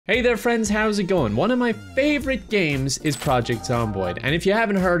Hey there friends, how's it going? One of my favorite games is Project Zomboid, and if you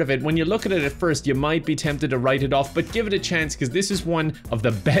haven't heard of it, when you look at it at first you might be tempted to write it off, but give it a chance because this is one of the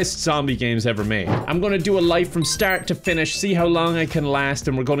best zombie games ever made. I'm gonna do a life from start to finish, see how long I can last,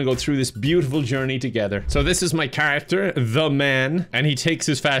 and we're gonna go through this beautiful journey together. So this is my character, the man, and he takes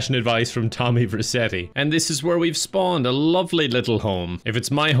his fashion advice from Tommy Vercetti. And this is where we've spawned, a lovely little home. If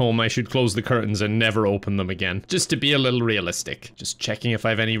it's my home, I should close the curtains and never open them again, just to be a little realistic. Just checking if I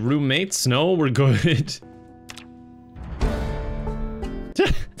have any roommates. No, we're good.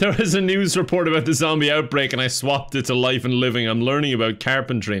 There was a news report about the zombie outbreak and I swapped it to life and living. I'm learning about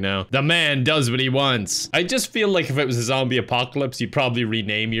carpentry now. The man does what he wants. I just feel like if it was a zombie apocalypse, you'd probably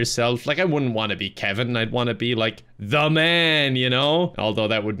rename yourself. Like, I wouldn't want to be Kevin. I'd want to be like the man, you know? Although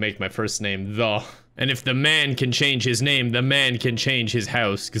that would make my first name the. And if the man can change his name, the man can change his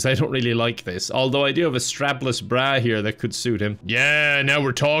house, because I don't really like this. Although I do have a strapless bra here that could suit him. Yeah, now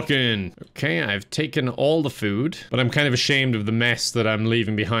we're talking. Okay, I've taken all the food, but I'm kind of ashamed of the mess that I'm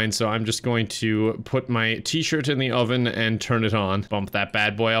leaving behind, so I'm just going to put my t-shirt in the oven and turn it on. Bump that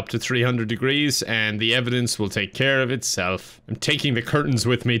bad boy up to 300 degrees, and the evidence will take care of itself. I'm taking the curtains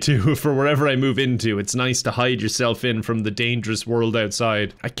with me too, for wherever I move into. It's nice to hide yourself in from the dangerous world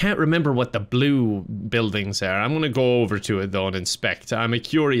outside. I can't remember what the blue buildings are. I'm gonna go over to it though and inspect. I'm a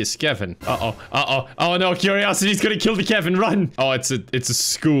curious Kevin. Oh no, curiosity's gonna kill the Kevin, run! Oh, it's a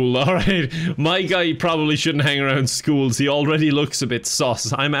school, alright. My guy probably shouldn't hang around schools. He already looks a bit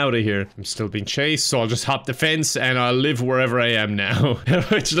sus. I'm out of here. I'm still being chased, so I'll just hop the fence and I'll live wherever I am now.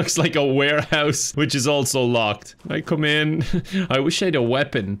 Which looks like a warehouse, which is also locked. I come in. I wish I had a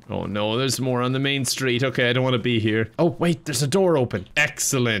weapon. Oh no, there's more on the main street. Okay, I don't want to be here. Oh wait, there's a door open.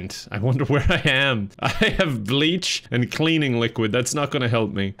 Excellent. I wonder where I am. I have bleach and cleaning liquid. That's not gonna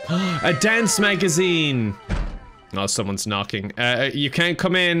help me. A dance magazine! Oh, someone's knocking. You can't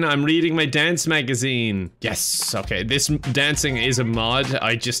come in. I'm reading my dance magazine. Yes. Okay, this dancing is a mod.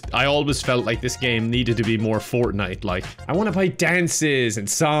 I always felt like this game needed to be more Fortnite-like. I want to buy dances and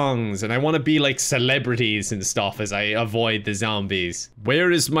songs, and I want to be like celebrities and stuff as I avoid the zombies.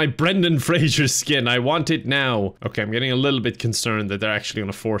 Where is my Brendan Fraser skin? I want it now. Okay, I'm getting a little bit concerned that they're actually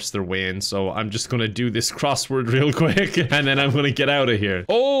going to force their way in, so I'm just going to do this crossword real quick, and then I'm going to get out of here.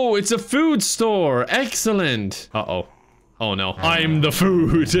 Oh, it's a food store. Excellent. Uh-oh. Oh no. I'm the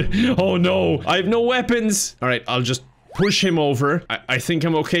food. Oh no. I have no weapons. Alright, I'll just push him over. I think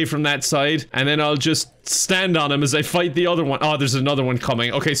I'm okay from that side. And then I'll just stand on him as I fight the other one. Oh, there's another one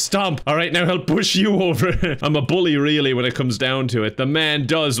coming. Okay, stomp. Alright, now I'll push you over. I'm a bully really when it comes down to it. The man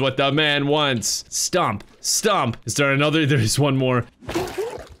does what the man wants. Stomp. Stomp. Is there another? There is one more.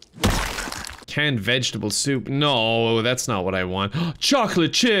 Canned vegetable soup. No, that's not what I want.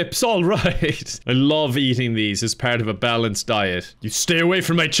 Chocolate chips, all right. I love eating these as part of a balanced diet. You stay away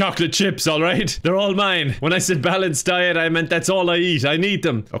from my chocolate chips, all right? They're all mine. When I said balanced diet, I meant that's all I eat. I need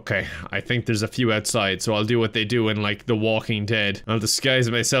them. Okay, I think there's a few outside, so I'll do what they do in, like, The Walking Dead. I'll disguise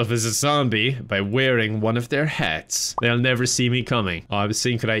myself as a zombie by wearing one of their hats. They'll never see me coming. Oh, I was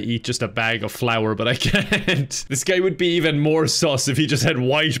thinking, could I eat just a bag of flour, but I can't. This guy would be even more sus if he just had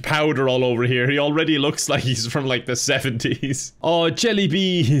white powder all over here. He already looks like he's from like the 70s. Oh, jelly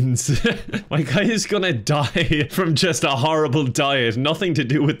beans. My guy is gonna die from just a horrible diet. Nothing to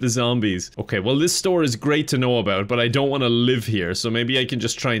do with the zombies. Okay, well this store is great to know about, but I don't want to live here, so maybe I can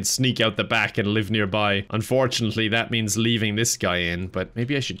just try and sneak out the back and live nearby. Unfortunately, that means leaving this guy in, but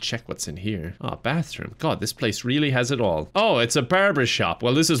maybe I should check what's in here. Oh, bathroom. God, this place really has it all. Oh, it's a barber shop.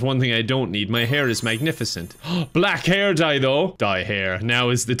 Well, this is one thing I don't need. My hair is magnificent. Black hair dye though. Dye hair. Now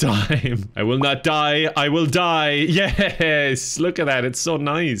is the time. I will not die. I will die. Yes. Look at that. It's so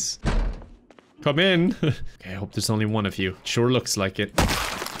nice. Come in. Okay, I hope there's only one of you. Sure looks like it.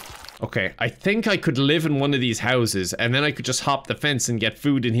 Okay, I think I could live in one of these houses and then I could just hop the fence and get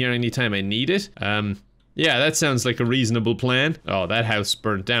food in here anytime I need it. Yeah, that sounds like a reasonable plan. Oh, that house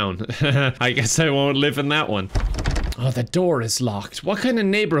burnt down. I guess I won't live in that one. Oh, the door is locked. What kind of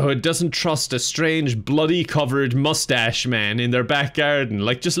neighborhood doesn't trust a strange, bloody-covered mustache man in their back garden?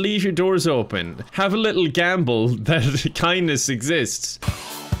 Like, just leave your doors open. Have a little gamble that kindness exists.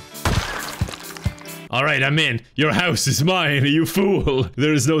 Alright, I'm in. Your house is mine, you fool.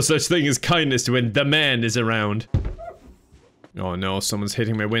 There is no such thing as kindness when the man is around. Oh no, someone's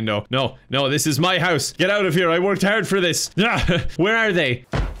hitting my window. No, no, this is my house. Get out of here, I worked hard for this. Where are they?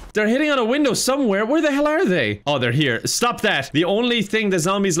 They're hitting on a window somewhere. Where the hell are they? Oh, they're here. Stop that. The only thing the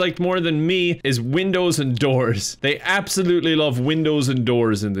zombies liked more than me is windows and doors. They absolutely love windows and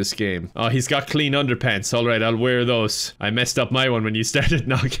doors in this game. Oh, he's got clean underpants. All right, I'll wear those. I messed up my one when you started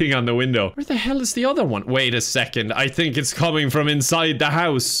knocking on the window. Where the hell is the other one? Wait a second. I think it's coming from inside the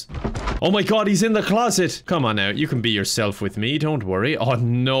house. Oh my god, he's in the closet. Come on now, you can be yourself with me, don't worry. Oh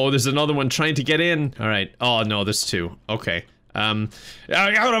no, there's another one trying to get in. All right. Oh no, there's two. Okay. Out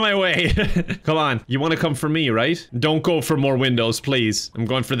of my way. Come on, you want to come for me, right? Don't go for more windows, please. I'm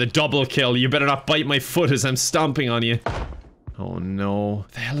going for the double kill. You better not bite my foot as I'm stomping on you. Oh no. Where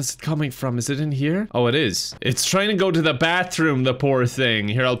the hell is it coming from? Is it in here? Oh, it is. It's trying to go to the bathroom, the poor thing.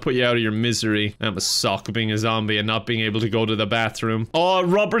 Here, I'll put you out of your misery. That must suck being a zombie and not being able to go to the bathroom. Oh,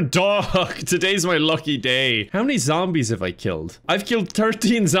 rubber dog. Today's my lucky day. How many zombies have I killed? I've killed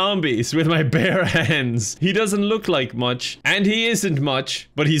 13 zombies with my bare hands. He doesn't look like much, and he isn't much,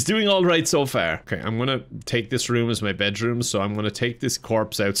 but he's doing all right so far. Okay, I'm gonna take this room as my bedroom, so I'm gonna take this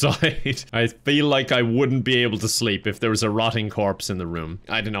corpse outside. I feel like I wouldn't be able to sleep if there was a rotting corpse in the room.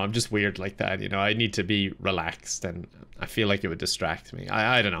 I don't know, I'm just weird like that, you know. I need to be relaxed, and I feel like it would distract me.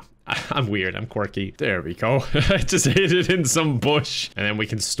 I don't know. I'm weird, I'm quirky. There we go. I just hid it in some bush. And then we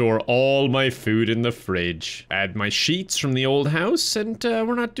can store all my food in the fridge. Add my sheets from the old house, and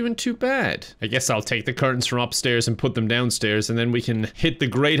we're not doing too bad. I guess I'll take the curtains from upstairs and put them downstairs, and then we can hit the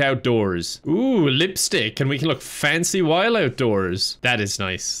great outdoors. Ooh, lipstick, and we can look fancy while outdoors. That is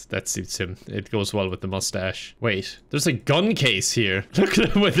nice. That suits him. It goes well with the mustache. Wait, there's a gun case here. Look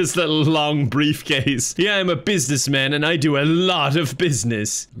at him with his little long briefcase. Yeah, I'm a businessman, and I do a lot of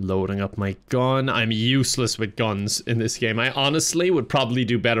business. Loading up my gun. I'm useless with guns in this game. I honestly would probably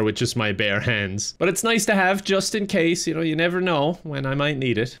do better with just my bare hands. But it's nice to have just in case, you know, you never know when I might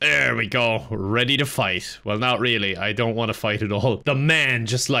need it. There we go. Ready to fight. Well, not really. I don't want to fight at all. The man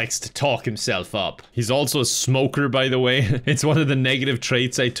just likes to talk himself up. He's also a smoker, by the way. It's one of the negative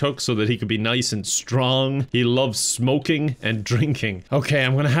traits I took so that he could be nice and strong. He loves smoking and drinking. Okay,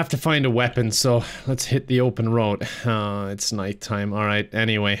 I'm gonna have to find a weapon, so let's hit the open road. It's nighttime. All right,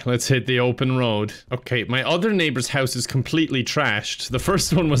 anyway. Let's hit the open road. Okay, my other neighbor's house is completely trashed. The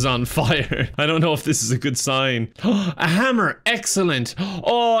first one was on fire. I don't know if this is a good sign. A hammer! Excellent!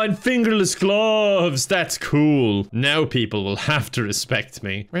 Oh, and fingerless gloves! That's cool. Now people will have to respect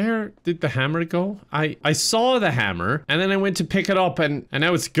me. Where did the hammer go? I saw the hammer, and then I went to pick it up, and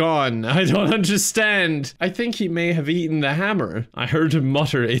now it's gone. I don't understand. I think he may have eaten the hammer. I heard him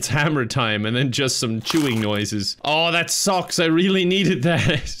mutter, "It's hammer time," and then just some chewing noises. Oh, that sucks. I really needed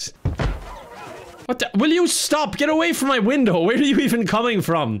that. What the? Will you stop? Get away from my window. Where are you even coming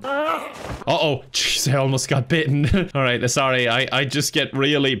from? Uh-oh. Jeez, I almost got bitten. Alright, sorry. I just get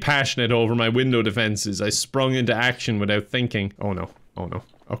really passionate over my window defenses. I sprung into action without thinking. Oh no. Oh no.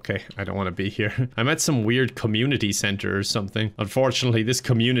 Okay, I don't want to be here. I'm at some weird community center or something. Unfortunately, this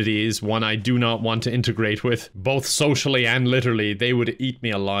community is one I do not want to integrate with, both socially and literally. They would eat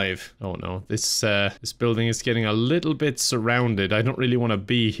me alive. Oh no, this building is getting a little bit surrounded. I don't really want to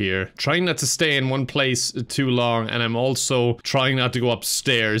be here. Trying not to stay in one place too long, and I'm also trying not to go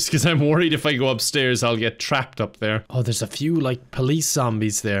upstairs, because I'm worried if I go upstairs, I'll get trapped up there. Oh, there's a few, like, police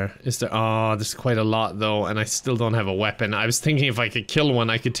zombies there. Is there? Oh, there's quite a lot, though, and I still don't have a weapon. I was thinking if I could kill one,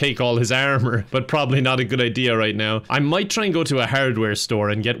 I could take all his armor, but probably not a good idea right now. I might try and go to a hardware store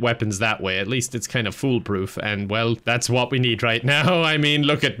and get weapons that way. At least it's kind of foolproof, and well, that's what we need right now. I mean,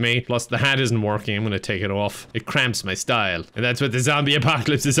 look at me. Plus the hat isn't working. I'm gonna take it off. It cramps my style, and that's what the zombie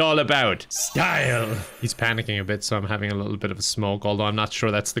apocalypse is all about. Style. He's panicking a bit, so I'm having a little bit of a smoke, although I'm not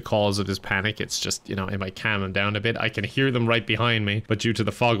sure that's the cause of his panic. It's just, you know, it might calm him down a bit. I can hear them right behind me, but due to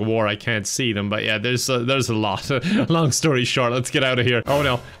the fog of war, I can't see them. But yeah, there's a lot. Long story short, let's get out of here. Oh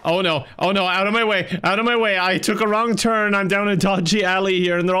no. Oh no. Oh no. Out of my way. Out of my way. I took a wrong turn. I'm down a dodgy alley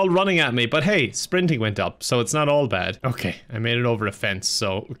here and they're all running at me. But hey, sprinting went up, so it's not all bad. Okay, I made it over a fence,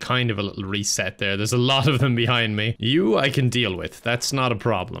 so kind of a little reset there. There's a lot of them behind me. You I can deal with. That's not a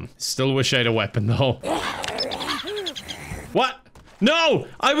problem. Still wish I had a weapon though. What? No!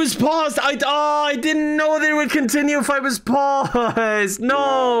 I was paused! I didn't know they would continue if I was paused!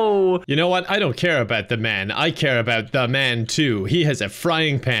 No! You know what? I don't care about the man. I care about the man too. He has a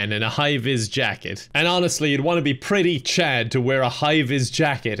frying pan and a high-vis jacket. And honestly, you'd want to be pretty Chad to wear a high-vis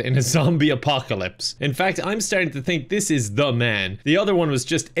jacket in a zombie apocalypse. In fact, I'm starting to think this is the man. The other one was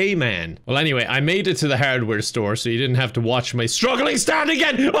just a man. Well, anyway, I made it to the hardware store, so you didn't have to watch my struggling stand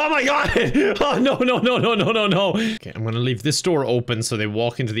again! Oh my god! Oh, no, no, no, no, no, no, no! Okay, I'm gonna leave this door open so they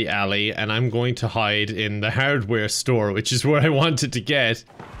walk into the alley, and I'm going to hide in the hardware store, which is where I wanted to get.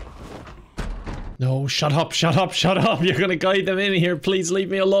 No, shut up, shut up, shut up. You're gonna guide them in here. Please leave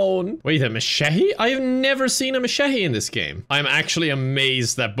me alone. Wait, a machete? I have never seen a machete in this game. I'm actually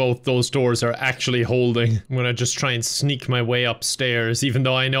amazed that both those doors are actually holding. I'm gonna just try and sneak my way upstairs, even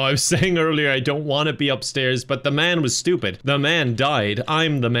though I know I was saying earlier I don't want to be upstairs, but the man was stupid. The man died.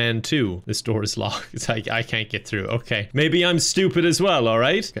 I'm the man too. This door is locked. It's like I can't get through. Okay. Maybe I'm stupid as well,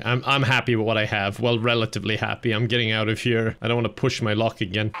 alright? I'm happy with what I have. Well, relatively happy. I'm getting out of here. I don't want to push my lock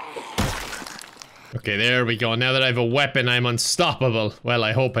again. Okay, there we go. Now that I have a weapon, I'm unstoppable. Well,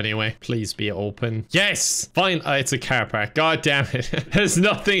 I hope anyway. Please be open. Yes! Fine. It's a car park. God damn it. There's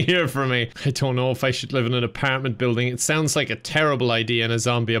nothing here for me. I don't know if I should live in an apartment building. It sounds like a terrible idea in a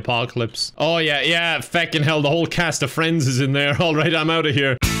zombie apocalypse. Oh, yeah. Feckin' hell. The whole cast of Friends is in there. All right, I'm out of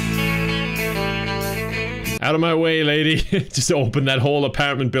here. Out of my way, lady. Just open that whole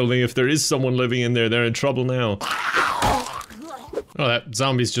apartment building. If there is someone living in there, they're in trouble now. Oh, that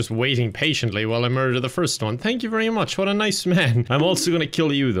zombie's just waiting patiently while I murder the first one. Thank you very much. What a nice man. I'm also gonna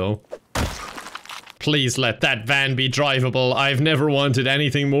kill you, though. Please let that van be drivable. I've never wanted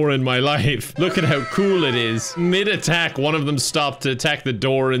anything more in my life. Look at how cool it is. Mid-attack, one of them stopped to attack the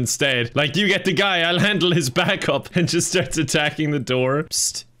door instead. Like, you get the guy, I'll handle his backup, and just starts attacking the door.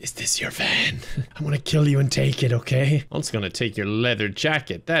 Psst. Is this your van? I'm gonna kill you and take it, okay? I'm also gonna take your leather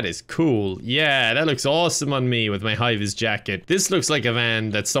jacket. That is cool. Yeah, that looks awesome on me with my high-vis jacket. This looks like a van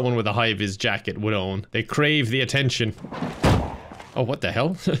that someone with a high-vis jacket would own. They crave the attention. Oh, what the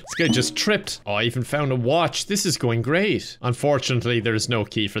hell? This guy just tripped. Oh, I even found a watch. This is going great. Unfortunately, there's no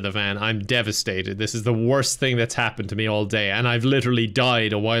key for the van. I'm devastated. This is the worst thing that's happened to me all day, and I've literally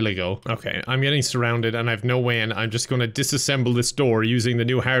died a while ago. Okay, I'm getting surrounded, and I've no way in. I'm just gonna disassemble this door using the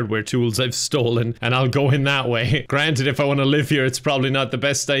new hardware tools I've stolen, and I'll go in that way. Granted, if I want to live here, it's probably not the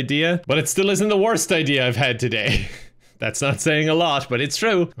best idea, but it still isn't the worst idea I've had today. That's not saying a lot, but it's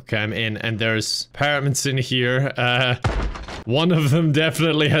true. Okay, I'm in, and there's apartments in here. One of them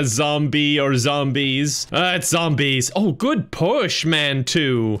definitely has zombie or zombies. It's zombies. Oh, good push, man,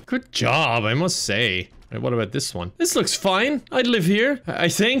 too. Good job, I must say. Right, what about this one? This looks fine. I'd live here, I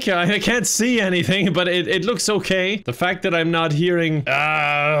think. I can't see anything, but it looks okay. The fact that I'm not hearing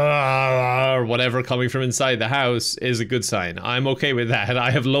or whatever coming from inside the house is a good sign. I'm okay with that.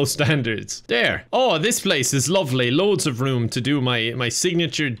 I have low standards. There. Oh, this place is lovely. Loads of room to do my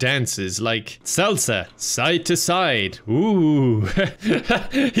signature dances, like salsa, side to side. Ooh.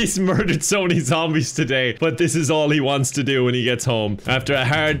 He's murdered so many zombies today, but this is all he wants to do when he gets home. After a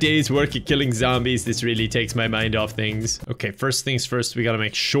hard day's work at killing zombies, this really takes my mind off things. Okay, first things first, we gotta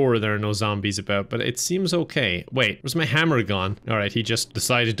make sure there are no zombies about, but it seems okay. Wait, where's my hammer gone? Alright, he just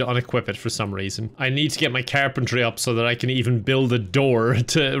decided to unequip it for some reason. I need to get my carpentry up so that I can even build a door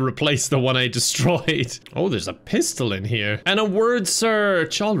to replace the one I destroyed. Oh, there's a pistol in here. And a word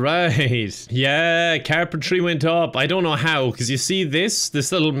search, alright. Yeah, carpentry went up. I don't know how, because you see this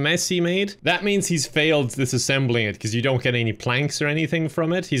little mess he made? That means he's failed disassembling it, because you don't get any planks or anything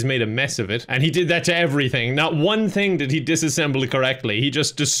from it. He's made a mess of it, and he did that to everything. Not one thing did he disassemble correctly. He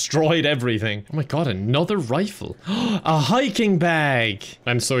just destroyed everything. Oh my god, another rifle. A hiking bag.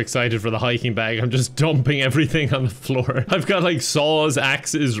 I'm so excited for the hiking bag. I'm just dumping everything on the floor. I've got like saws,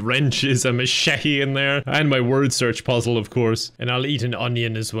 axes, wrenches, a machete in there, and my word search puzzle, of course. And I'll eat an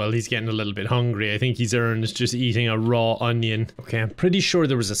onion as well. He's getting a little bit hungry. I think he's earned just eating a raw onion. Okay, I'm pretty sure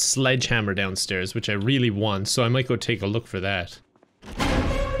there was a sledgehammer downstairs, which I really want, so I might go take a look for that.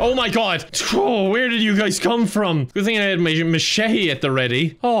 Oh my god! Oh, where did you guys come from? Good thing I had my machete at the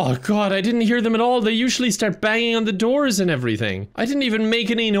ready. Oh god, I didn't hear them at all. They usually start banging on the doors and everything. I didn't even make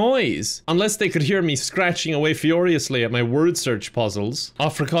any noise. Unless they could hear me scratching away furiously at my word search puzzles. Oh,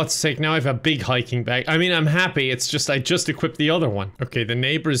 for God's sake, now I have a big hiking bag. I mean, I'm happy. It's just, I just equipped the other one. Okay, the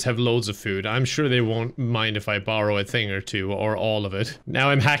neighbors have loads of food. I'm sure they won't mind if I borrow a thing or two, or all of it.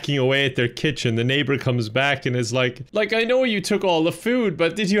 Now I'm hacking away at their kitchen. The neighbor comes back and is like, I know you took all the food,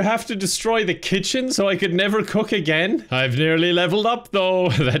 but did you have to destroy the kitchen so I could never cook again? I've nearly leveled up though.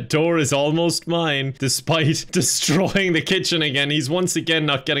 That door is almost mine. Despite destroying the kitchen again, he's once again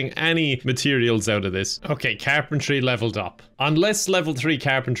not getting any materials out of this. Okay, carpentry leveled up. Unless level 3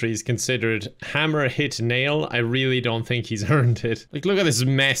 carpentry is considered hammer hit nail, I really don't think he's earned it. Like, look at this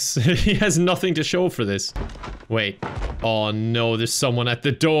mess. He has nothing to show for this. Wait. Oh no, there's someone at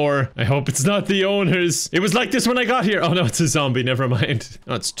the door. I hope it's not the owners. It was like this when I got here. Oh no, it's a zombie. Never mind.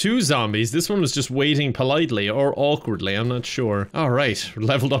 Oh, it's 2 zombies. This one was just waiting politely or awkwardly. I'm not sure. All right,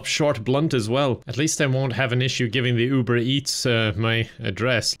 leveled up short blunt as well. At least I won't have an issue giving the Uber Eats my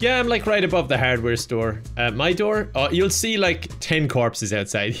address. Yeah, I'm like right above the hardware store. My door? Oh, you'll see like 10 corpses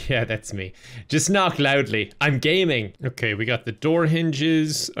outside. Yeah, that's me. Just knock loudly. I'm gaming. Okay, we got the door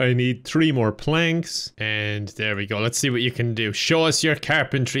hinges. I need 3 more planks. And there we go. Let's see what you can do. Show us your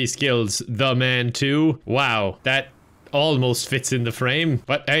carpentry skills, the man too. Wow, that almost fits in the frame,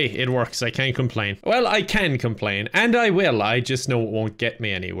 but hey, it works. I can't complain. Well, I can complain, and I will. I just know it won't get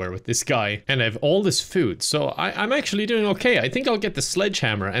me anywhere with this guy. And I have all this food, so I'm actually doing okay. I think I'll get the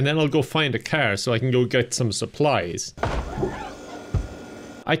sledgehammer, and then I'll go find a car so I can go get some supplies.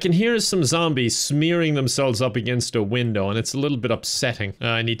 I can hear some zombies smearing themselves up against a window, and it's a little bit upsetting.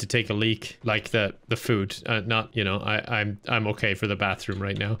 I need to take a leak, like the food. Not, you know, I'm okay for the bathroom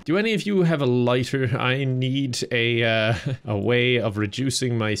right now. Do any of you have a lighter? I need a way of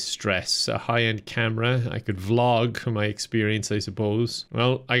reducing my stress. A high-end camera. I could vlog my experience, I suppose.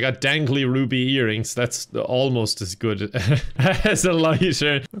 Well, I got dangly ruby earrings. That's almost as good as a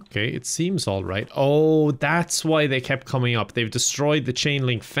lighter. Okay, it seems all right. Oh, that's why they kept coming up. They've destroyed the chain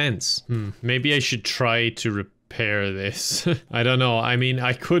link fence. Maybe I should try to repair this. I don't know. I mean,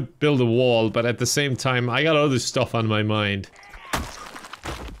 I could build a wall, but at the same time, I got other stuff on my mind.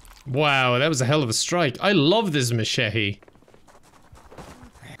 Wow, that was a hell of a strike. I love this machete.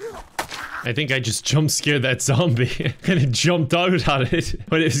 I think I just jump scared that zombie and it jumped out on it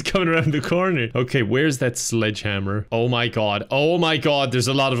when it was coming around the corner. Okay, where's that sledgehammer? Oh my god. Oh my god, there's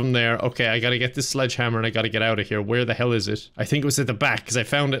a lot of them there. Okay, I gotta get this sledgehammer and I gotta get out of here. Where the hell is it? I think it was at the back because I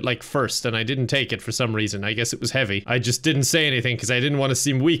found it like first and I didn't take it for some reason. I guess it was heavy. I just didn't say anything because I didn't want to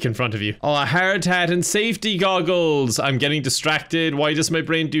seem weak in front of you. Oh, a hard hat and safety goggles. I'm getting distracted. Why does my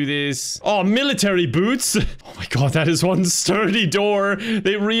brain do this? Oh, military boots. Oh my god, that is one sturdy door.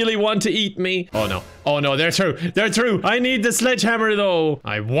 They really want to eat me. Oh no. Oh no, they're through. They're through. I need the sledgehammer though.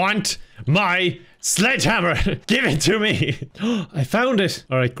 I want my sledgehammer. Give it to me. I found it.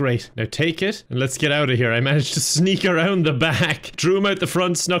 All right, great. Now take it and let's get out of here. I managed to sneak around the back. Drew him out the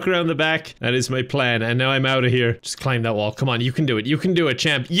front, snuck around the back. That is my plan. And now I'm out of here. Just climb that wall. Come on, you can do it. You can do it,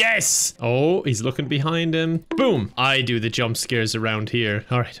 champ. Yes. Oh, he's looking behind him. Boom. I do the jump scares around here.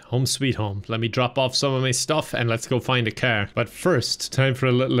 All right, home sweet home. Let me drop off some of my stuff and let's go find a car. But first, time for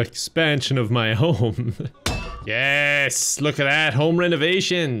a little expansion of my home. Yes, look at that, home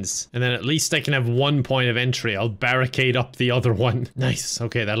renovations. And then at least I can have 1 point of entry. I'll barricade up the other one. Nice,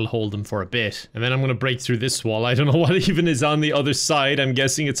 okay, that'll hold them for a bit. And then I'm gonna break through this wall. I don't know what even is on the other side. I'm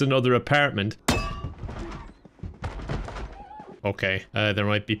guessing it's another apartment. Okay, there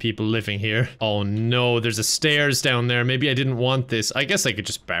might be people living here. Oh no, there's a stairs down there. Maybe I didn't want this. I guess I could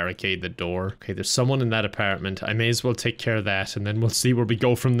just barricade the door. Okay, there's someone in that apartment. I may as well take care of that and then we'll see where we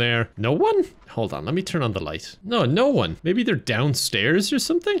go from there. No one? Hold on, let me turn on the light. No, no one. Maybe they're downstairs or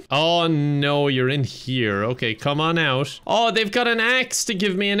something? Oh no, you're in here. Okay, come on out. Oh, they've got an axe to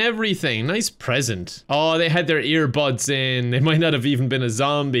give me and everything. Nice present. Oh, they had their earbuds in. They might not have even been a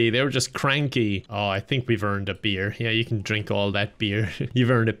zombie. They were just cranky. Oh, I think we've earned a beer. Yeah, you can drink all that beer. You've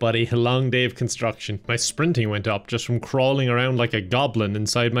earned it, buddy. A long day of construction. My sprinting went up just from crawling around like a goblin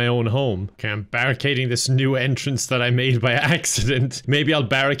inside my own home. Okay, I'm barricading this new entrance that I made by accident. Maybe I'll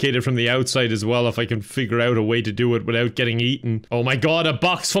barricade it from the outside as well if I can figure out a way to do it without getting eaten. Oh my god, a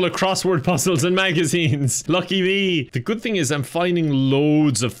box full of crossword puzzles and magazines. Lucky me. The good thing is I'm finding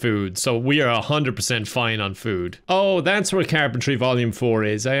loads of food, so we are 100% fine on food. Oh, that's where Carpentry Volume 4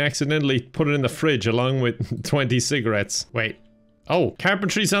 is. I accidentally put it in the fridge along with 20 cigarettes. Wait. Oh,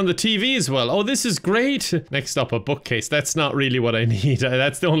 carpentry's on the TV as well. Oh, this is great. Next up, a bookcase. That's not really what I need.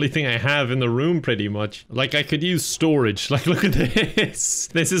 That's the only thing I have in the room pretty much. Like, I could use storage. Like, look at this.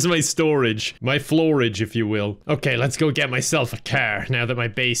 This is my storage. My floorage, if you will. Okay, let's go get myself a car now that my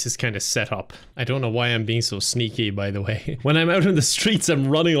base is kind of set up. I don't know why I'm being so sneaky, by the way. When I'm out in the streets, I'm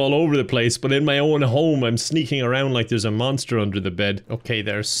running all over the place, but in my own home, I'm sneaking around like there's a monster under the bed. Okay,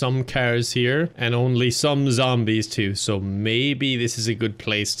 there's some cars here, and only some zombies too, so maybe this is a good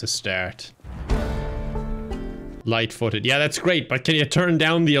place to start. Light-footed. Yeah, that's great, but can you turn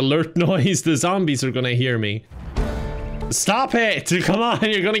down the alert noise? The zombies are gonna hear me. Stop it! Come on,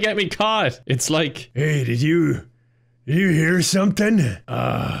 you're gonna get me caught. It's like, hey, did you hear something?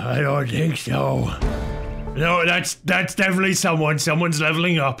 I don't think so. No, that's definitely someone. Someone's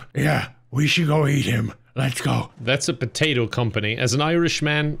leveling up. Yeah, we should go eat him. Let's go. That's a potato company. As an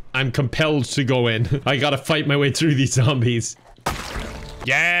Irishman, I'm compelled to go in. I gotta fight my way through these zombies.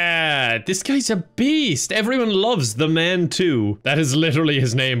 Yeah, this guy's a beast. Everyone loves the Man 2. That is literally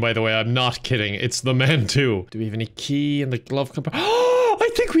his name, by the way. I'm not kidding. It's the Man 2. Do we have any key in the glove compartment? Oh, I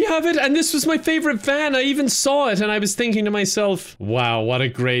think we have it. And this was my favorite van. I even saw it and I was thinking to myself, wow, what a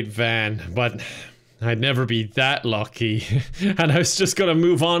great van. But I'd never be that lucky. And I was just gonna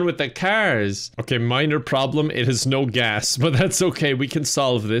move on with the cars. Okay, minor problem. It has no gas, but that's okay. We can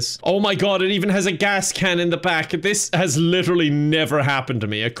solve this. Oh my god, it even has a gas can in the back. This has literally never happened to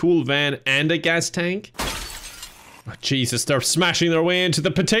me. A cool van and a gas tank. Oh, Jesus, they're smashing their way into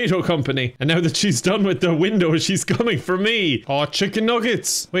the potato company. And now that she's done with the window, she's coming for me. Oh, chicken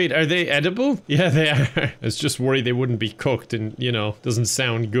nuggets. Wait, are they edible? Yeah, they are. I was just worried they wouldn't be cooked and, you know, doesn't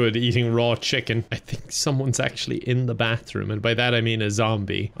sound good eating raw chicken. I think someone's actually in the bathroom. And by that, I mean a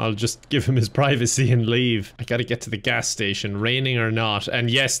zombie. I'll just give him his privacy and leave. I gotta get to the gas station, raining or not.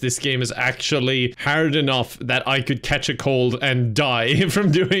 And yes, this game is actually hard enough that I could catch a cold and die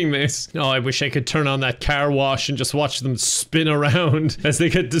from doing this. Oh, I wish I could turn on that car wash and just watch them spin around as they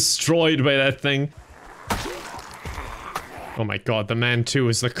get destroyed by that thing. Oh my god, the Man 2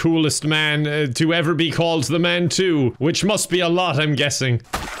 is the coolest man to ever be called the Man 2, which must be a lot, I'm guessing.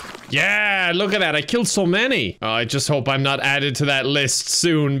 Yeah, look at that. I killed so many. Oh, I just hope I'm not added to that list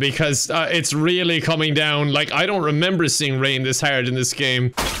soon because it's really coming down. Like, I don't remember seeing rain this hard in this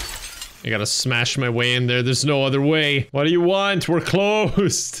game. I gotta smash my way in there. There's no other way. What do you want? We're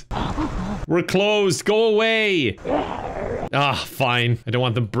closed. We're closed. Go away. Ah, fine. I don't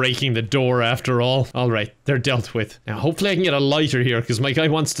want them breaking the door after all. Alright, they're dealt with. Now, hopefully I can get a lighter here, because my guy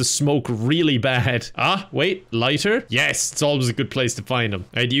wants to smoke really bad. Ah, wait, lighter? Yes, it's always a good place to find them.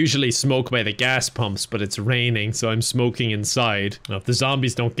 I'd usually smoke by the gas pumps, but it's raining, so I'm smoking inside. Now, if the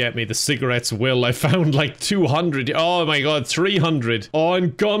zombies don't get me, the cigarettes will. I found like 200. Oh my god, 300. On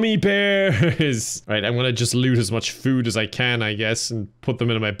gummy bears. Right, I'm gonna just loot as much food as I can, I guess, and put them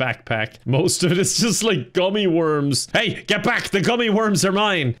in my backpack. Most of it is just like gummy worms. Hey, get back! The gummy worms are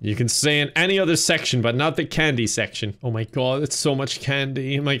mine! You can stay in any other section, but not the candy section. Oh my god, it's so much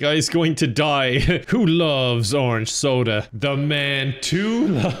candy. My guy's going to die. Who loves orange soda? The Man 2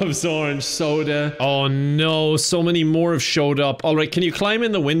 loves orange soda. Oh no, so many more have showed up. Alright, can you climb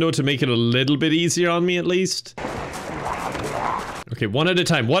in the window to make it a little bit easier on me at least? Okay, one at a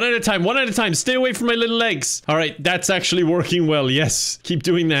time, one at a time, one at a time. Stay away from my little legs. All right, that's actually working well. Yes, keep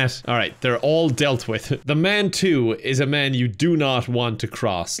doing that. All right, they're all dealt with. The Man 2 is a man you do not want to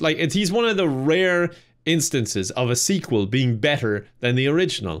cross. Like, he's one of the rare instances of a sequel being better than the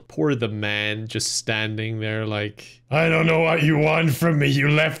original. Poor the man just standing there like, I don't know what you want from me. You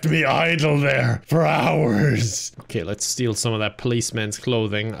left me idle there for hours. Okay, let's steal some of that policeman's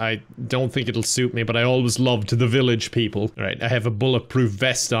clothing. I don't think it'll suit me, but I always loved the village people. All right, I have a bulletproof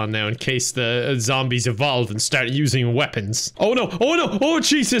vest on now in case the zombies evolve and start using weapons. Oh no, oh no, oh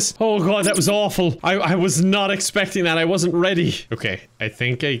Jesus. Oh god, that was awful. I was not expecting that. I wasn't ready. Okay, I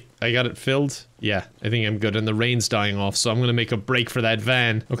think I got it filled. Yeah, I think I'm good, and the rain's dying off, so I'm gonna make a break for that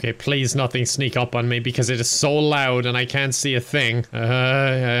van. Okay, please nothing sneak up on me because it is so loud and I can't see a thing.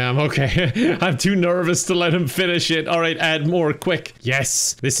 I'm okay. I'm too nervous to let him finish it. Alright, add more, quick.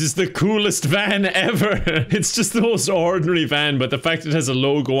 Yes, this is the coolest van ever. It's just the most ordinary van, but the fact it has a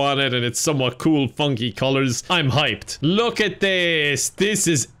logo on it and it's somewhat cool, funky colors, I'm hyped. Look at this. This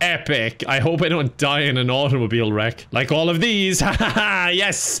is epic. I hope I don't die in an automobile wreck. Like all of these. Ha ha ha,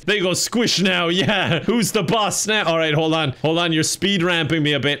 yes. They go squish now. Yeah, who's the boss now? All right, hold on. Hold on, you're speed ramping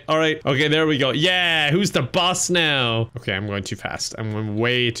me a bit. All right, okay, there we go. Yeah, who's the boss now? Okay, I'm going too fast. I'm going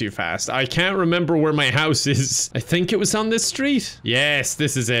way too fast. I can't remember where my house is. I think it was on this street. Yes,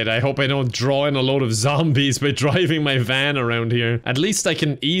 this is it. I hope I don't draw in a load of zombies by driving my van around here. At least I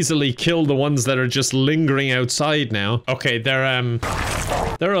can easily kill the ones that are just lingering outside now. Okay, there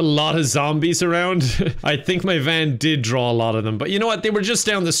are a lot of zombies around. I think my van did draw a lot of them, but you know what? They were just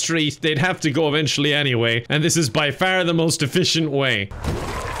down the street. They'd have to go eventually anyway, and this is by far the most efficient way.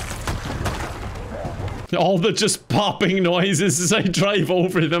 All the just popping noises as I drive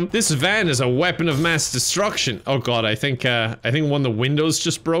over them. This van is a weapon of mass destruction. Oh god, I think one of the windows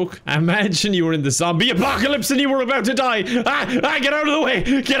just broke. Imagine you were in the zombie apocalypse and you were about to die. Get out of the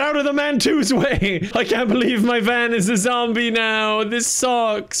way. Get out of the Man 2's way. I can't believe my van is a zombie now. This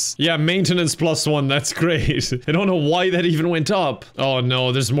sucks. Yeah, maintenance +1. That's great. I don't know why that even went up. Oh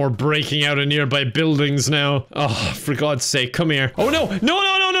no, there's more breaking out of nearby buildings now. Oh, for God's sake, come here. Oh no, no,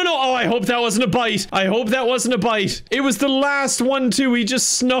 no, no, no, no, no. Oh, I hope that wasn't a bite. I hope that wasn't a bite. It was the last one too. He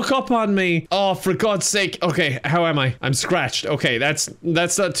just snuck up on me. Oh, for God's sake. Okay, how am I? I'm scratched. Okay, that's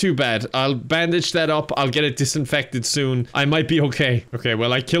not too bad. I'll bandage that up. I'll get it disinfected soon. I might be okay. Okay,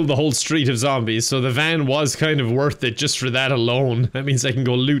 well, I killed the whole street of zombies, so the van was kind of worth it just for that alone. That means I can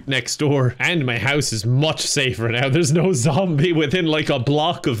go loot next door. And my house is much safer now. There's no zombie within like a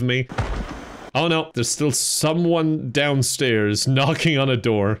block of me. Oh no, there's still someone downstairs knocking on a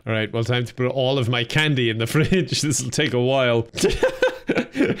door. All right, well, time to put all of my candy in the fridge. This will take a while.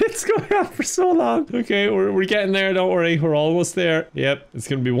 It's going on for so long. Okay, we're getting there, don't worry. We're almost there. Yep, it's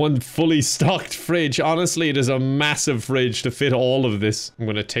gonna be one fully stocked fridge. Honestly, it is a massive fridge to fit all of this. I'm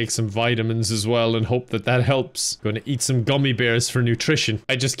gonna take some vitamins as well and hope that that helps. I'm gonna eat some gummy bears for nutrition.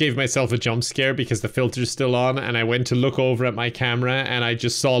 I just gave myself a jump scare because the filter's still on, and I went to look over at my camera and I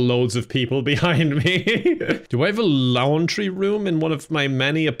just saw loads of people behind me. Do I have a laundry room in one of my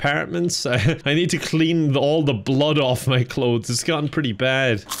many apartments? I need to clean all the blood off my clothes. It's gotten pretty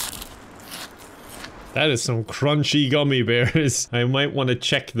bad. That is some crunchy gummy bears. I might want to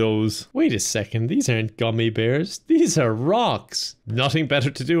check those. Wait a second, these aren't gummy bears. These are rocks. Nothing better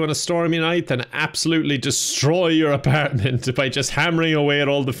to do on a stormy night than absolutely destroy your apartment by just hammering away at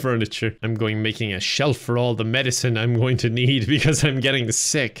all the furniture. I'm making a shelf for all the medicine I'm going to need because I'm getting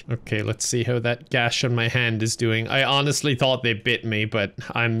sick. Okay, let's see how that gash on my hand is doing. I honestly thought they bit me, but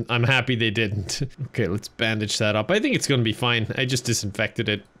I'm happy they didn't. Okay, let's bandage that up. I think it's gonna be fine. I just disinfected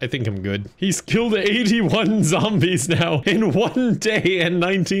it. I think I'm good. He's killed 81 zombies now in 1 day and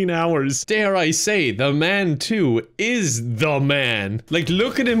 19 hours. Dare I say, the man too is the man. Like,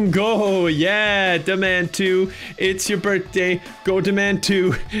 look at him go. Yeah, the man too. It's your birthday. Go to man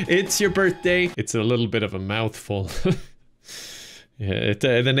too. It's your birthday. It's a little bit of a mouthful. Yeah,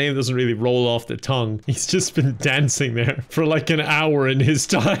 the name doesn't really roll off the tongue. He's just been dancing there for like an hour in his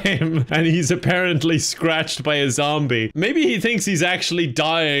time. And he's apparently scratched by a zombie. Maybe he thinks he's actually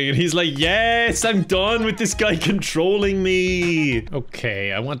dying. And he's like, yes, I'm done with this guy controlling me.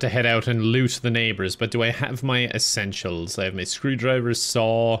 Okay, I want to head out and loot the neighbors. But do I have my essentials? I have my screwdriver,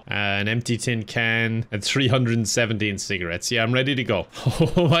 saw, an empty tin can, and 317 cigarettes. Yeah, I'm ready to go.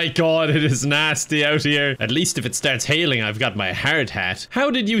 Oh my God, it is nasty out here. At least if it starts hailing, I've got my hard hat. How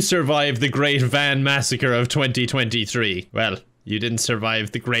did you survive the Great Van Massacre of 2023? Well, you didn't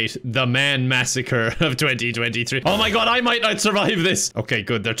survive the Man Massacre of 2023. Oh my God, I might not survive this. Okay,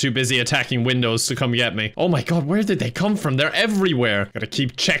 good. They're too busy attacking windows to come get me. Oh my God, where did they come from? They're everywhere. Gotta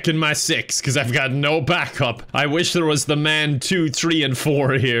keep checking my 6 because I've got no backup. I wish there was the Man 2, 3, and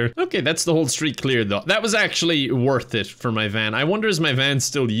 4 here. Okay, that's the whole street cleared though. That was actually worth it for my van. I wonder, is my van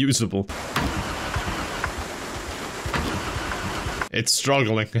still usable? It's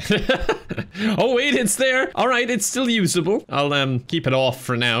struggling. Oh wait, it's there. All right, it's still usable. I'll keep it off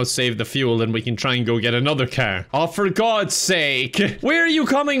for now, save the fuel, and we can try and go get another car. Oh, for God's sake. Where are you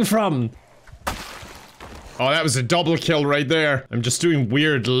coming from? Oh, that was a double kill right there. I'm just doing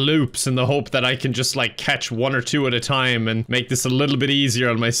weird loops in the hope that I can just like catch 1 or 2 at a time and make this a little bit easier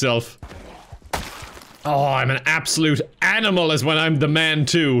on myself. Oh, I'm an absolute animal as when I'm the man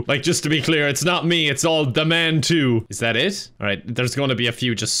too. Like, just to be clear, it's not me, it's all the man too. Is that it? All right, there's gonna be a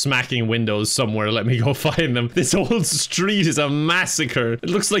few just smacking windows somewhere. Let me go find them. This whole street is a massacre. It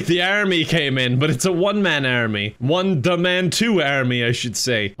looks like the army came in, but it's a one-man army. The man too army, I should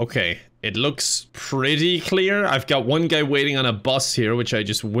say. Okay. It looks pretty clear. I've got one guy waiting on a bus here, which I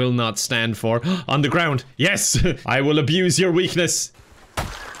just will not stand for. On the ground. Yes, I will abuse your weakness.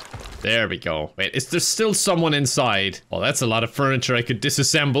 There we go. Wait, is there still someone inside? Well, that's a lot of furniture I could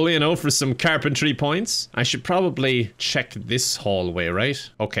disassemble, you know, for some carpentry points. I should probably check this hallway, right?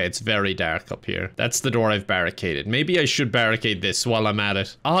 Okay, it's very dark up here. That's the door I've barricaded. Maybe I should barricade this while I'm at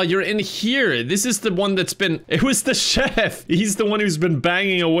it. Oh, you're in here. This is the one that's been... It was the chef. He's the one who's been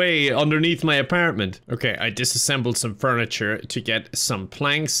banging away underneath my apartment. Okay, I disassembled some furniture to get some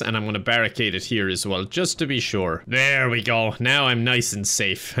planks, and I'm gonna barricade it here as well, just to be sure. There we go. Now I'm nice and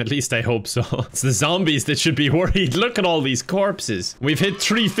safe. At least I hope so. It's the zombies that should be worried. Look at all these corpses. We've hit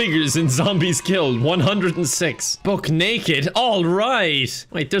 3 figures in zombies killed. 106. Book naked. All right.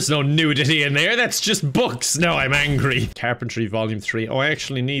 Wait, there's no nudity in there. That's just books. Now I'm angry. Carpentry volume 3. Oh, I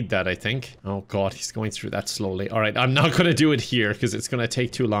actually need that, I think. Oh God, he's going through that slowly. All right, I'm not gonna do it here because it's gonna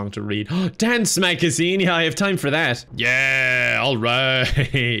take too long to read. Dance magazine. Yeah, I have time for that. Yeah, all right.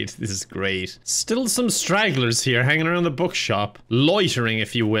 This is great. Still some stragglers here hanging around the bookshop. Loitering,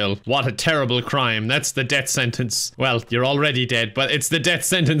 if you will. What a terrible crime. That's the death sentence. Well, you're already dead, but it's the death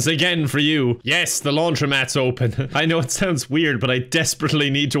sentence again for you. Yes, the laundromat's open. I know it sounds weird, but I desperately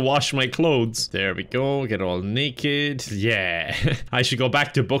need to wash my clothes. There we go. Get all naked. Yeah. I should go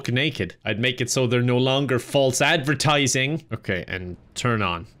back to book naked. I'd make it so they're no longer false advertising. Okay, and turn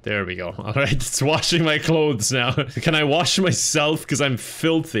on. There we go. All right, it's washing my clothes now. Can I wash myself? Because I'm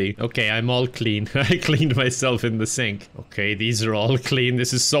filthy. Okay, I'm all clean. I cleaned myself in the sink. Okay, these are all clean.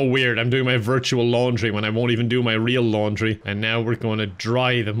 This is so weird. I'm doing my virtual laundry when I won't even do my real laundry. And now we're going to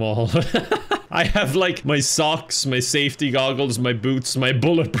dry them all. I have like my socks, my safety goggles, my boots, my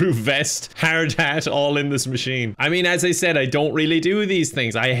bulletproof vest, hard hat, all in this machine. I mean, as I said, I don't really do these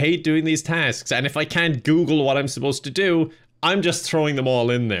things. I hate doing these tasks. And if I can't Google what I'm supposed to do, I'm just throwing them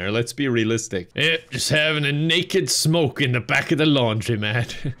all in there. Let's be realistic. Yep, just having a naked smoke in the back of the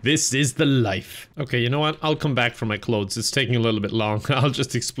laundromat. This is the life. Okay, you know what? I'll come back for my clothes. It's taking a little bit long. I'll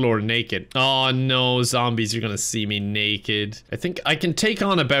just explore naked. Oh no, zombies are gonna see me naked. I think I can take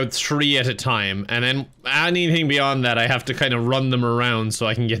on about 3 at a time, and then anything beyond that, I have to kind of run them around so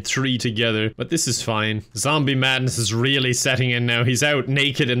I can get 3 together. But this is fine. Zombie madness is really setting in now. He's out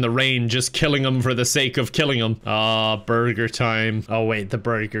naked in the rain, just killing them for the sake of killing them. Ah, burger time. Oh wait, the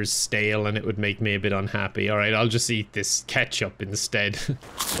burger's stale and it would make me a bit unhappy. All right, I'll just eat this ketchup instead.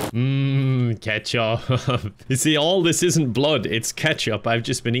 Ketchup. You see, all this isn't blood, it's ketchup. I've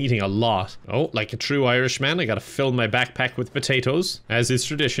just been eating a lot. Oh, like a true Irishman, I gotta fill my backpack with potatoes, as is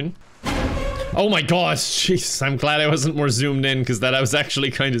tradition. Oh my god, jeez, I'm glad I wasn't more zoomed in because that was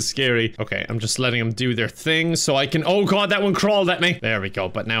actually kind of scary. Okay, I'm just letting them do their thing so I can— oh god, that one crawled at me. There we go,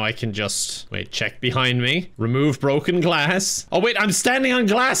 but now I can just— wait, check behind me. Remove broken glass. Oh wait, I'm standing on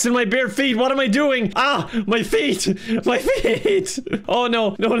glass in my bare feet. What am I doing? Ah, my feet! My feet! Oh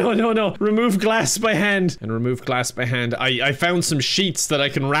no, no, no, no, no. Remove glass by hand. And remove glass by hand. I found some sheets that I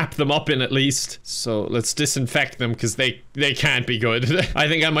can wrap them up in at least. So let's disinfect them because they can't be good. I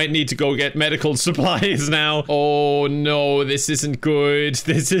think I might need to go get medical supplies now. Oh no, this isn't good.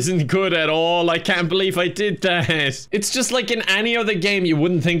 This isn't good at all. I can't believe I did that. It's just like in any other game you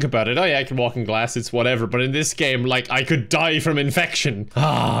wouldn't think about it. Oh yeah, I can walk in glass, it's whatever. But in this game, like, I could die from infection.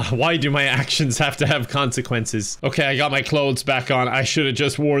 Ah, why do my actions have to have consequences? Okay, I got my clothes back on. I should have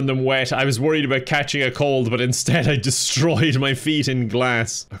just worn them wet. I was worried about catching a cold, but instead I destroyed my feet in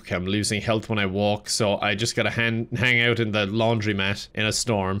glass. Okay, I'm losing health when I walk, so I just gotta hang out in the laundromat in a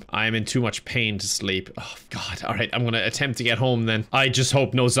storm. I'm in too much pain to sleep. Oh god. All right, I'm gonna attempt to get home then. I just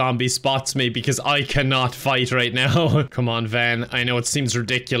hope no zombie spots me because I cannot fight right now. Come on, Van. I know it seems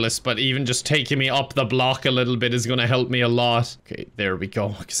ridiculous, but even just taking me up the block a little bit is gonna help me a lot. Okay, there we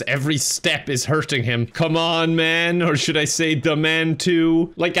go. Because every step is hurting him. Come on, man. Or should I say the man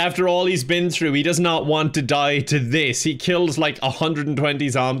too? Like, after all he's been through, he does not want to die to this. He kills like 120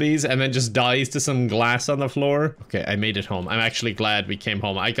 zombies and then just dies to some glass on the floor. Okay, I made it home. I'm actually glad we came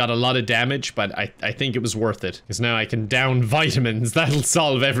home. I got a lot of damage, but I think it was worth it. Because now I can down vitamins. That'll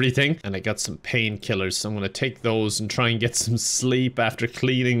solve everything. And I got some painkillers, so I'm gonna take those and try and get some sleep after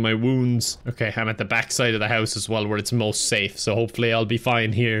cleaning my wounds. Okay, I'm at the back side of the house as well, where it's most safe, so hopefully I'll be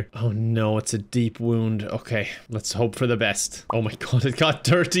fine here. Oh no, it's a deep wound. Okay, let's hope for the best. Oh my god, it got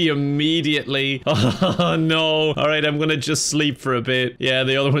dirty immediately. Oh no. Alright, I'm gonna just sleep for a bit. Yeah,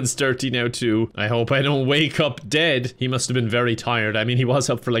 the other one's dirty now too. I hope I don't wake up dead. He must have been very tired. I mean, he was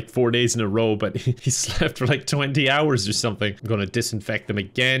up for like 4 days in a row, but he slept for like 20 hours or something. I'm gonna disinfect them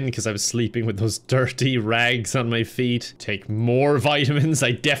again because I was sleeping with those dirty rags on my feet. Take more vitamins.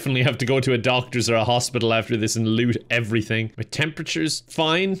 I definitely have to go to a doctor's or a hospital after this and loot everything. My temperature's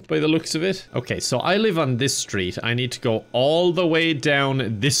fine by the looks of it. Okay, so I live on this street. I need to go all the way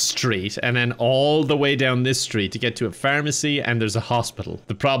down this street and then all the way down this street to get to a pharmacy, and there's a hospital.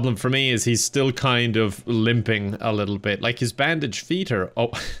 The problem for me is he's still kind of limping a little bit. Like, his bandaged feet are—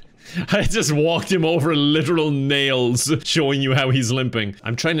 oh. I just walked him over literal nails, showing you how he's limping.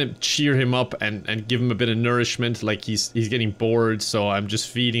 I'm trying to cheer him up and give him a bit of nourishment. Like, he's getting bored, so I'm just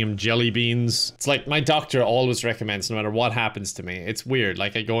feeding him jelly beans. It's like my doctor always recommends, no matter what happens to me. It's weird.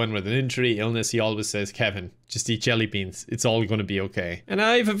 Like, I go in with an injury, illness, he always says, Kevin, just eat jelly beans. It's all going to be okay. And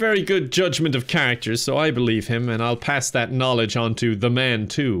I have a very good judgment of characters, so I believe him, and I'll pass that knowledge on to the man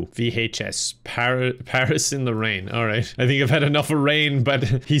too. VHS. Paris in the rain. All right. I think I've had enough of rain, but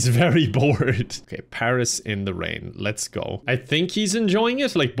he's very bored. Okay, Paris in the rain. Let's go. I think he's enjoying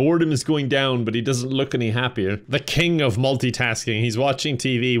it. Like, boredom is going down, but he doesn't look any happier. The king of multitasking. He's watching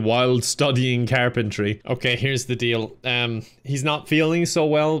TV while studying carpentry. Okay, here's the deal. He's not feeling so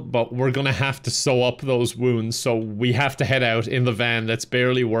well, but we're gonna have to sew up those wounds. So we have to head out in the van that's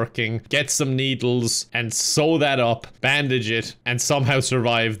barely working, get some needles, and sew that up, bandage it, and somehow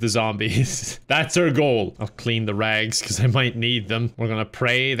survive the zombies. That's our goal. I'll clean the rags because I might need them. We're gonna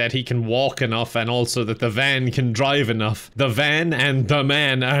pray that he can walk enough and also that the van can drive enough. The van and the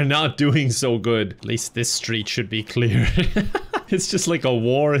man are not doing so good. At least this street should be clear. It's just like a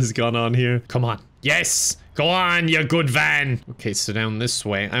war has gone on here. Come on. Yes! Go on, you good van! Okay, so down this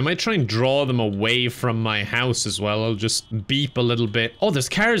way. I might try and draw them away from my house as well. I'll just beep a little bit. Oh, there's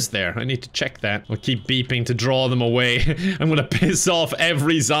cars there. I need to check that. I'll keep beeping to draw them away. I'm gonna piss off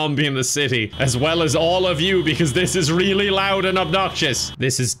every zombie in the city, as well as all of you, because this is really loud and obnoxious.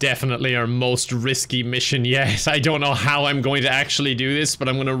 This is definitely our most risky mission yet. I don't know how I'm going to actually do this, but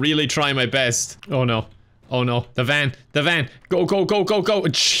I'm gonna really try my best. Oh no. Oh no, the van, go, go, go, go, go.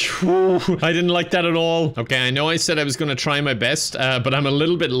 I didn't like that at all. Okay, I know I said I was gonna try my best, but I'm a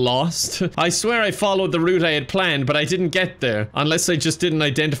little bit lost. I swear I followed the route I had planned, but I didn't get there. Unless I just didn't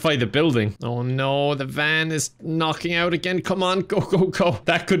identify the building. Oh no, the van is knocking out again. Come on, go, go, go.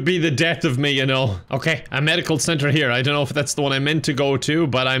 That could be the death of me, you know. Okay, a medical center here. I don't know if that's the one I meant to go to,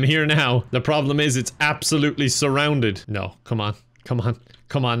 but I'm here now. The problem is it's absolutely surrounded. No, come on, come on,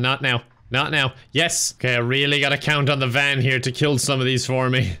 come on, not now. Not now. Yes. Okay, I really gotta count on the van here to kill some of these for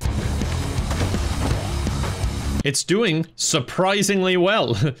me. It's doing surprisingly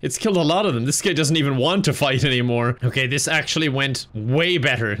well. It's killed a lot of them. This guy doesn't even want to fight anymore. Okay, this actually went way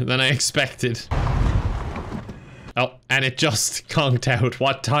better than I expected. Oh, and it just conked out.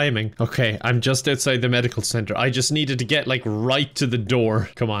 What timing? Okay, I'm just outside the medical center. I just needed to get, like, right to the door.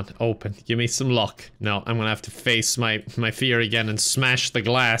 Come on, open. Give me some luck. No, I'm gonna have to face my fear again and smash the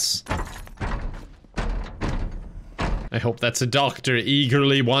glass. I hope that's a doctor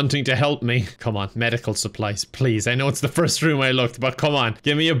eagerly wanting to help me. Come on, medical supplies, please. I know it's the first room I looked, but come on.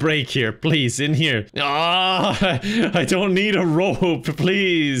 Give me a break here, please, in here. Ah, I don't need a rope,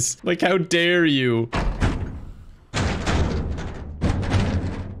 please. Like, how dare you?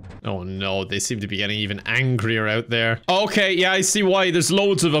 Oh no, they seem to be getting even angrier out there. Okay, yeah, I see why. There's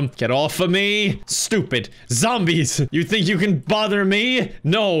loads of them. Get off of me. Stupid zombies. You think you can bother me?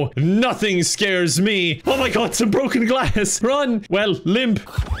 No, nothing scares me. Oh my god, some broken glass. Run. Well, limp.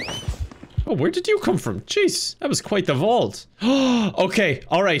 Oh, where did you come from? Jeez, that was quite the vault. Okay,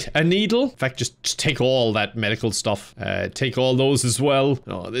 all right, a needle. In fact, just take all that medical stuff. Take all those as well.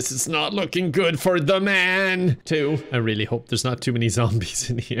 Oh, this is not looking good for the man, too. I really hope there's not too many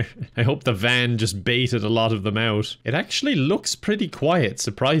zombies in here. I hope the van just baited a lot of them out. It actually looks pretty quiet,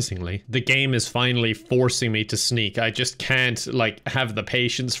 surprisingly. The game is finally forcing me to sneak. I just can't, like, have the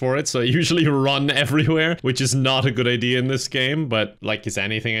patience for it, so I usually run everywhere, which is not a good idea in this game, but, like, is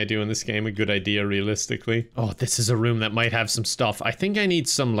anything I do in this game a good idea, realistically? Oh, this is a room that might have some stuff. I think I need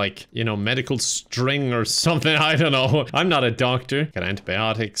some, like, you know, medical string or something. I don't know. I'm not a doctor. Got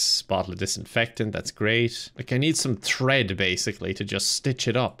antibiotics, bottle of disinfectant. That's great. Like, I need some thread, basically, to just stitch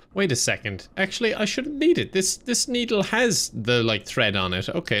it up. Wait a second. Actually, I shouldn't need it. This needle has the, like, thread on it.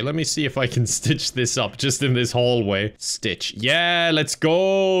 Okay, let me see if I can stitch this up just in this hallway. Stitch. Yeah, let's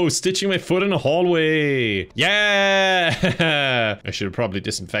go. Stitching my foot in a hallway. Yeah. I should have probably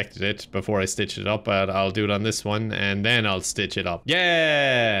disinfected it before I stitched it up, but I'll do it on this one, and then I'll stitch it up.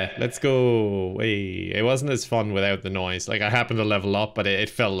 Yeah, let's go. Hey, it wasn't as fun without the noise. Like, I happened to level up, but it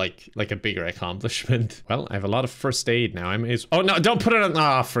felt like a bigger accomplishment. Well, I have a lot of first aid now. Oh no, don't put it on.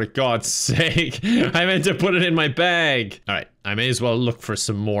 Ah, for God's sake. I meant to put it in my bag. All right. I may as well look for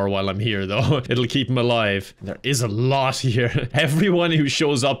some more while I'm here, though. It'll keep him alive. There is a lot here. Everyone who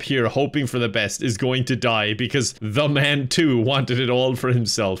shows up here hoping for the best is going to die because the man, too, wanted it all for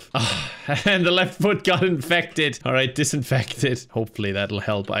himself. And the left foot got infected. All right, disinfect it. Hopefully that'll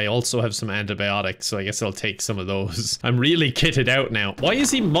help. I also have some antibiotics, so I guess I'll take some of those. I'm really kitted out now. Why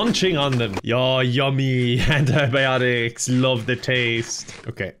is he munching on them? Yo, yummy antibiotics. Love the taste.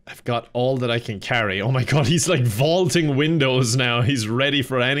 Okay, I've got all that I can carry. Oh my god, he's like vaulting windows now. He's ready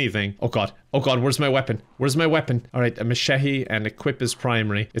for anything. Oh god, where's my weapon? Where's my weapon? All right, a machete and equip his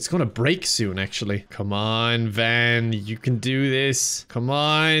primary. It's gonna break soon, actually. Come on, Van, you can do this. Come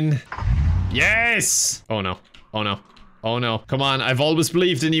on. Yes! Oh no, oh no. Oh no. Come on. I've always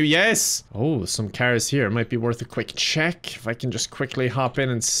believed in you. Yes. Oh, some cars here. Might be worth a quick check. If I can just quickly hop in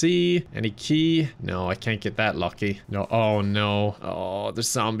and see. Any key? No, I can't get that lucky. No. Oh no. Oh, there's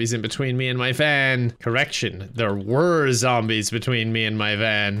zombies in between me and my van. Correction. There were zombies between me and my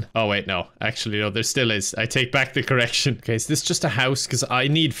van. Oh wait, no. Actually, no, there still is. I take back the correction. Okay, is this just a house? Because I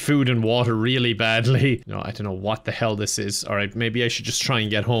need food and water really badly. No, I don't know what the hell this is. Alright, maybe I should just try and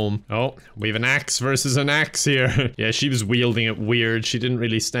get home. Oh, we have an axe versus an axe here. Yeah, she was wielding it weird. She didn't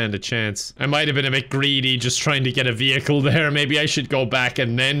really stand a chance. I might have been a bit greedy just trying to get a vehicle there. Maybe I should go back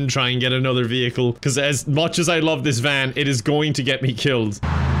and then try and get another vehicle. Because as much as I love this van, it is going to get me killed.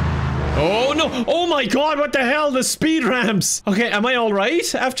 Oh no! Oh my god, what the hell? The speed ramps! Okay, am I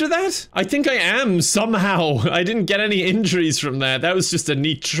alright after that? I think I am, somehow. I didn't get any injuries from that. That was just a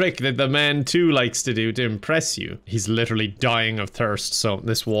neat trick that the man too likes to do to impress you. He's literally dying of thirst, so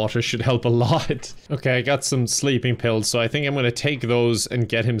this water should help a lot. Okay, I got some sleeping pills, so I think I'm gonna take those and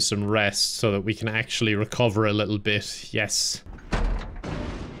get him some rest so that we can actually recover a little bit. Yes.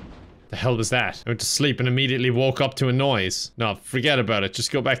 The hell was that? I went to sleep and immediately woke up to a noise. No, forget about it. Just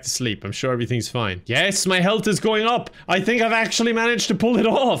go back to sleep. I'm sure everything's fine. Yes, my health is going up. I think I've actually managed to pull it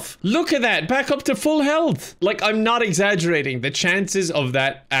off. Look at that. Back up to full health. Like, I'm not exaggerating. The chances of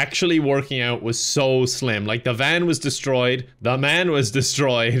that actually working out was so slim. Like, the van was destroyed. The man was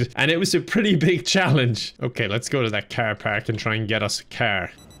destroyed. And it was a pretty big challenge. Okay, let's go to that car park and try and get us a car.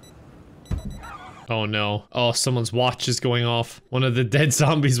 Oh no. Oh, someone's watch is going off. One of the dead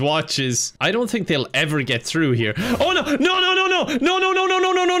zombies' watches. I don't think they'll ever get through here. Oh no! No, no, no, no! No, no, no, no,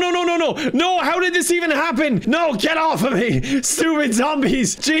 no, no, no, no, no, no, no! No, how did this even happen? No, get off of me! Stupid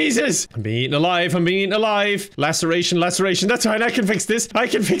zombies! Jesus! I'm being eaten alive. I'm being eaten alive. Laceration, laceration. That's fine. I can fix this. I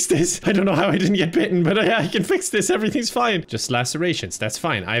can fix this. I don't know how I didn't get bitten, but I can fix this. Everything's fine. Just lacerations. That's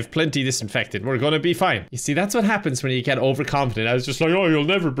fine. I have plenty disinfected. We're gonna be fine. You see, that's what happens when you get overconfident. I was just like, oh, you'll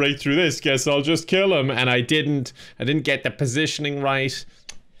never break through this. Guess I'll just kill him, and I didn't get the positioning right.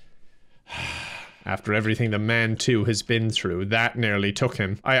 After everything the man too has been through, that nearly took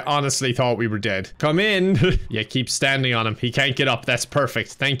him. I honestly thought we were dead. Come in. Yeah, keep standing on him. He can't get up. That's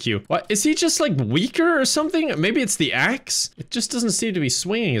perfect. Thank you. What? Is he just like weaker or something? Maybe it's the axe? It just doesn't seem to be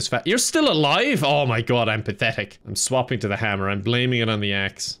swinging as fast. You're still alive? Oh my god, I'm pathetic. I'm swapping to the hammer. I'm blaming it on the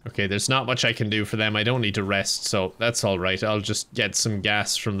axe. Okay, there's not much I can do for them. I don't need to rest, so that's all right. I'll just get some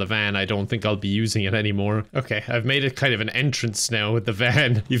gas from the van. I don't think I'll be using it anymore. Okay, I've made it kind of an entrance now with the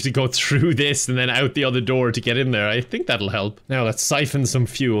van. You have to go through this and then out the other door to get in there. I think that'll help. Now let's siphon some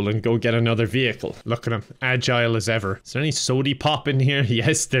fuel and go get another vehicle. Look at him, agile as ever. Is there any sody pop in here?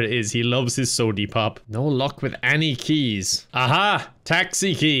 Yes, there is. He loves his sody pop. No luck with any keys. Aha!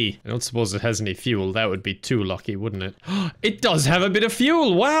 Taxi key. I don't suppose it has any fuel. That would be too lucky, wouldn't it? It does have a bit of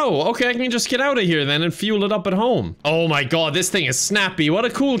fuel. Wow. Okay, I can just get out of here then and fuel it up at home. Oh my god, this thing is snappy. What a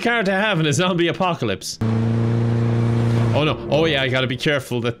cool car to have in a zombie apocalypse. Oh no. Oh yeah, I gotta be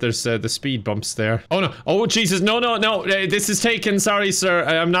careful that there's the speed bumps there. Oh no. Oh Jesus. No, no, no. This is taken. Sorry, sir.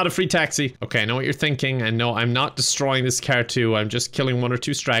 I'm not a free taxi. Okay, I know what you're thinking. And no, I'm not destroying this car too. I'm just killing one or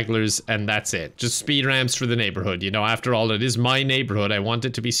two stragglers and that's it. Just speed ramps for the neighborhood. You know, after all, it is my neighborhood. I want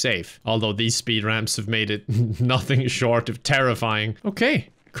it to be safe. Although these speed ramps have made it nothing short of terrifying. Okay.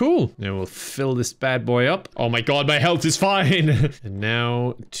 Cool. Now we'll fill this bad boy up. Oh my god, my health is fine. And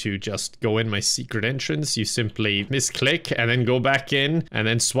now to just go in my secret entrance, you simply misclick and then go back in and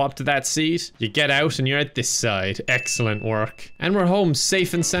then swap to that seat. You get out and you're at this side. Excellent work. And we're home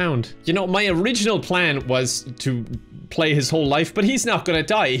safe and sound. You know, my original plan was to play his whole life, but he's not gonna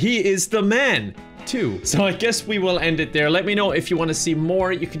die. He is the man too. So I guess we will end it there. Let me know if you want to see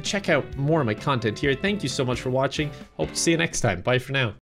more. You can check out more of my content here. Thank you so much for watching. Hope to see you next time. Bye for now.